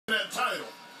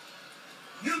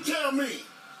You tell me.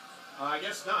 I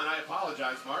guess not. I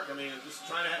apologize, Mark. I mean, I'm just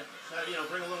trying to,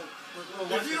 bring a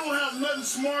little If you don't have nothing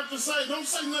smart to say, don't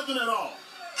say nothing at all.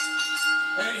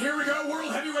 And here we go,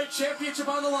 World Heavyweight Championship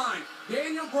on the line.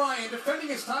 Daniel Bryan defending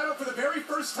his title for the very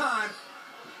first time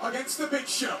against the Big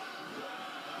Show.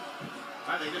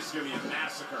 I think this is going to be a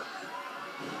massacre.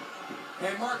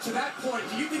 And Mark, to that point,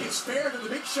 do you think it's fair that the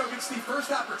Big Show gets the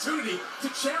first opportunity to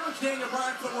challenge Daniel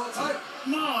Bryan for the world title?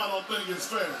 No, I don't think it's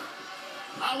fair.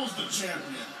 I was the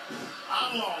champion.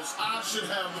 I lost. I should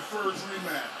have the first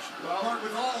rematch. Well, Mark,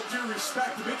 with all due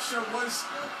respect, the Big Show was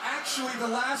actually the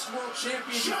last world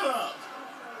champion. Shut up!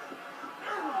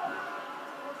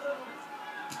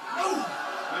 Oh!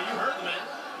 Now, you heard the man.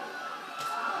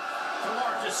 So,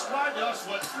 Mark, describe to us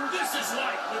what this is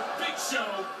like with Big Show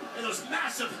and those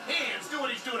massive hands doing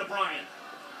what he's doing to Bryan.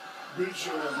 Big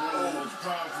Show is one of the most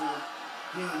powerful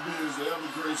human beings that ever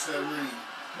graced that ring.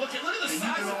 Look at the and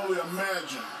size. You can only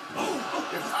imagine.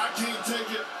 If I can't take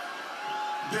it,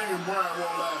 Daniel Bryan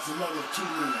won't last another 2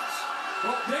 minutes.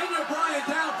 Well, Daniel Bryan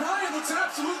down. Bryan looks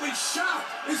absolutely shocked.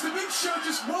 Is the Big Show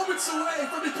just moments away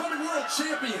from becoming world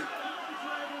champion?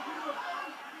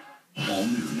 All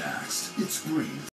new next. It's Green.